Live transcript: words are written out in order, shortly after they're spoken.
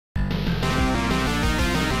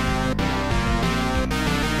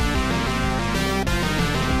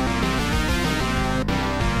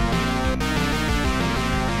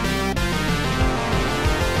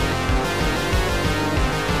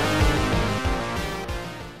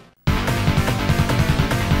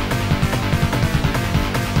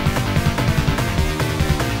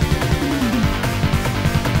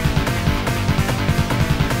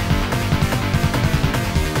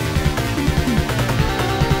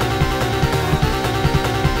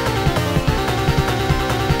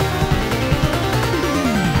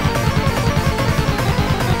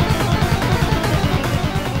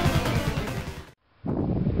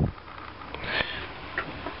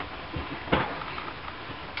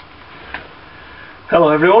Hello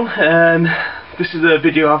everyone, this is a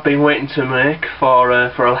video I've been waiting to make for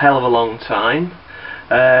a hell of a long time.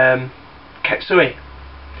 Ketsui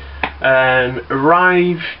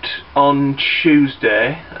arrived on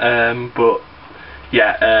Tuesday, but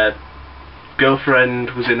yeah,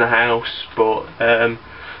 girlfriend was in the house, but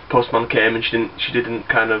postman came and she didn't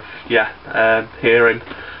kind of hear him.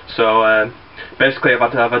 So basically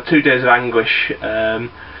I've had 2 days of anguish.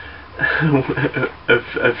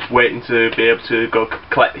 of waiting to be able to go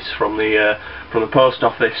collect this from the post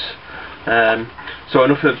office. So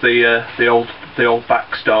enough of the old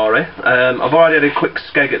backstory. I've already had a quick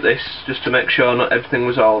skeg at this just to make sure not everything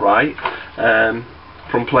was all right.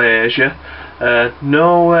 From PlayAsia,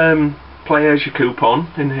 no PlayAsia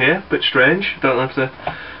coupon in here. Bit strange. Don't know if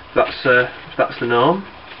that's the norm.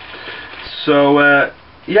 So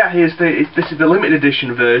yeah, this is the limited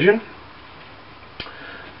edition version.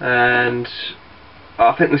 And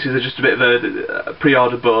I think this is just a bit of a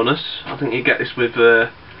pre-order bonus. I think you get this with a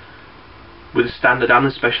standard and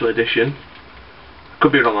a special edition.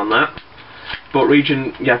 Could be wrong on that, but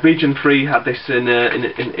Regionfree had this in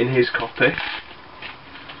his copy.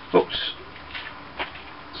 Oops.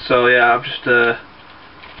 So yeah, I've just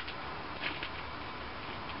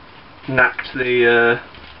knacked the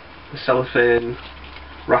cellophane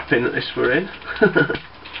wrapping that this were in.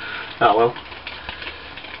 Oh well.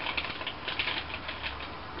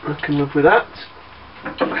 I can live with that.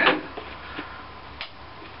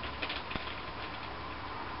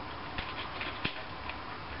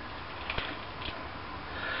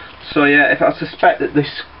 So yeah, if I suspect that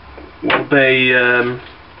this will be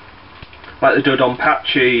like the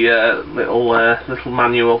Dodonpachi little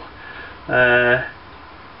manual, yeah,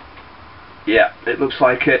 it looks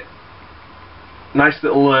like it. Nice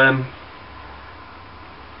little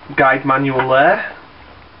guide manual there.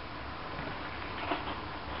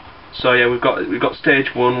 So yeah, we've got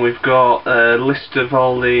stage 1. We've got a list of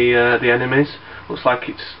all the enemies. Looks like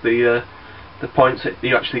it's the points that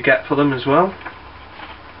you actually get for them as well.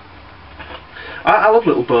 I love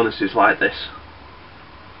little bonuses like this.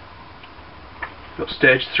 Got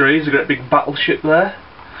stage 3. There's a great big battleship there.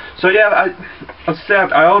 So yeah, I'd say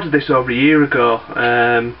I ordered this over a year ago,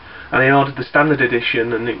 and I ordered the standard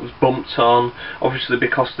edition, and it was bumped on, obviously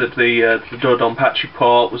because the Dodonpachi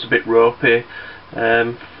port was a bit ropey.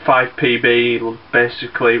 5 PB,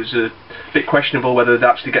 basically. It was a bit questionable whether they'd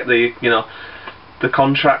actually get the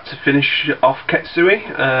contract to finish off Ketsui,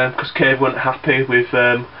 because Cave weren't happy with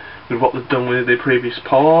what they'd done with the previous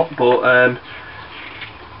port. But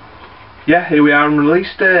yeah, here we are on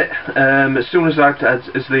release date. As soon as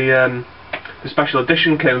the special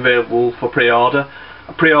edition came available for pre-order,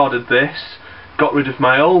 I pre-ordered this, got rid of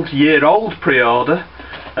my year-old pre-order,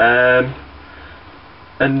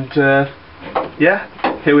 and yeah,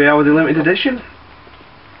 here we are with the limited edition.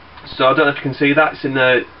 So I don't know if you can see that, it's in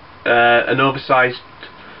an oversized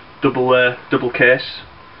double case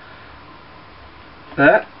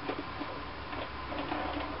there.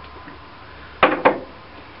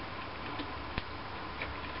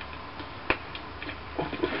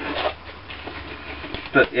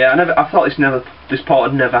 But yeah, I thought this port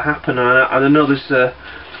had never happened, and I know there's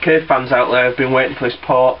cave fans out there who've been waiting for this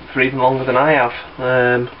port for even longer than I have.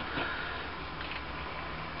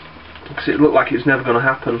 Because it looked like it was never going to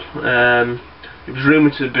happen. It was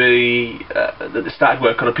rumoured to be that they started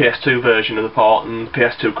work on a PS2 version of the port, and the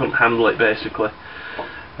PS2 couldn't handle it, basically.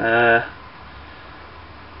 So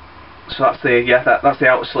that's the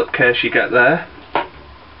outer slip case you get there.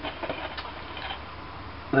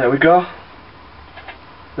 There we go.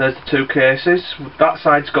 There's the 2 cases. That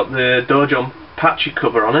side's got the Dodonpachi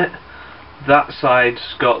cover on it. That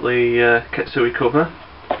side's got the Ketsui cover.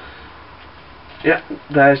 Yeah,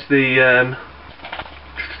 there's the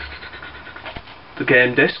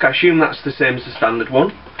game disc. I assume that's the same as the standard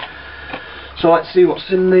one. So let's see what's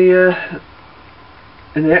in the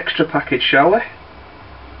extra package, shall we?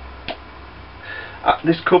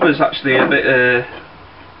 This cover's actually a bit.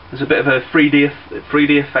 There's a bit of a 3D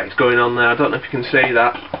effect going on there. I don't know if you can see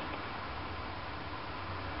that.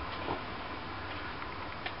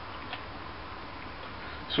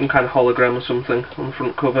 Some kind of hologram or something on the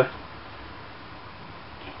front cover.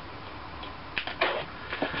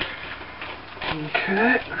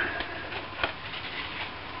 Okay.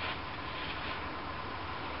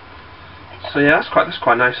 So yeah, that's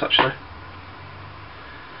quite nice actually.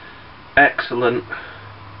 Excellent.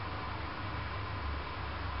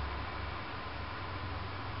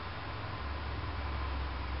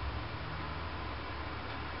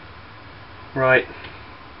 Right.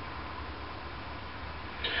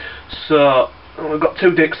 So we've got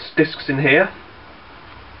 2 discs in here.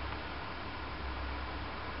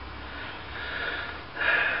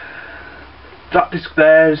 that disc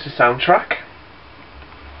there is the soundtrack.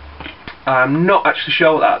 I'm not actually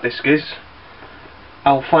sure what that disc is.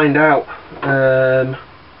 I'll find out.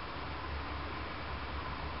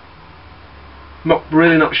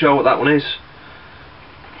 Really not sure what that one is.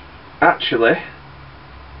 Actually,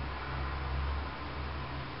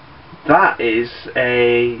 that is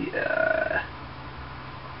a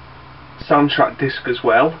soundtrack disc as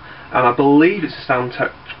well, and I believe it's a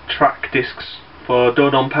soundtrack disc for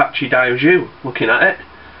Dodonpachi Daioju, looking at it.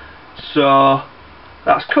 So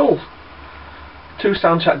that's cool. 2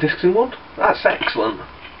 soundtrack discs in one. That's excellent.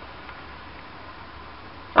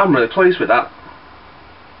 I'm really pleased with that.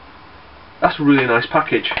 That's a really nice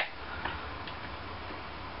package.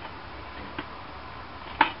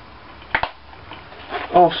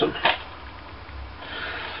 Awesome.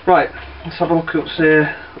 Right, let's have a look at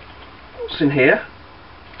what's in here.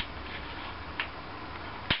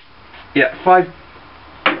 Yeah,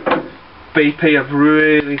 5BP have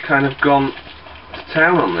really kind of gone to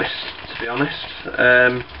town on this, to be honest.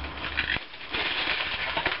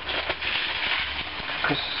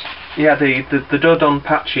 Because yeah, the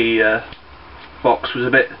Dodonpachi box was a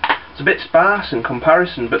bit sparse in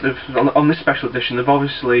comparison, but on this special edition they've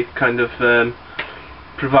obviously kind of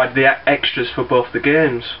provided the extras for both the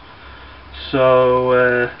games.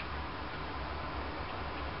 So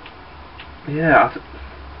yeah,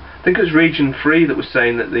 I think it was Regionfree that was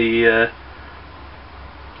saying that the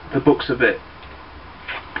book's a bit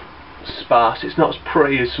sparse. It's not as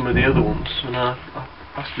pretty as some of the other ones, and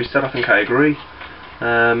has to be said, I think I agree.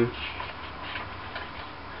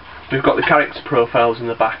 We've got the character profiles in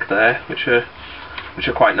the back there, which are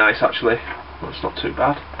quite nice actually. That's not too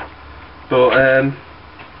bad. But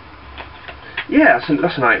yeah,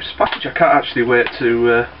 that's a nice package. I can't actually wait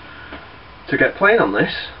to get playing on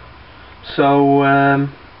this. So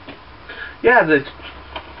yeah,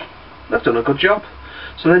 they've done a good job.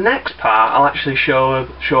 So the next part, I'll actually show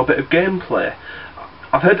a bit of gameplay.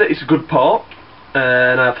 I've heard that it's a good port,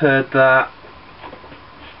 and I've heard that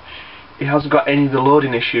it hasn't got any of the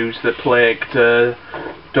loading issues that plagued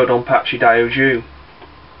Dodonpachi Daioju.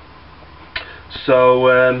 So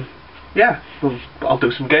yeah, I'll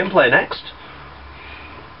do some gameplay next.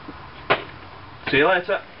 See you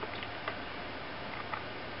later.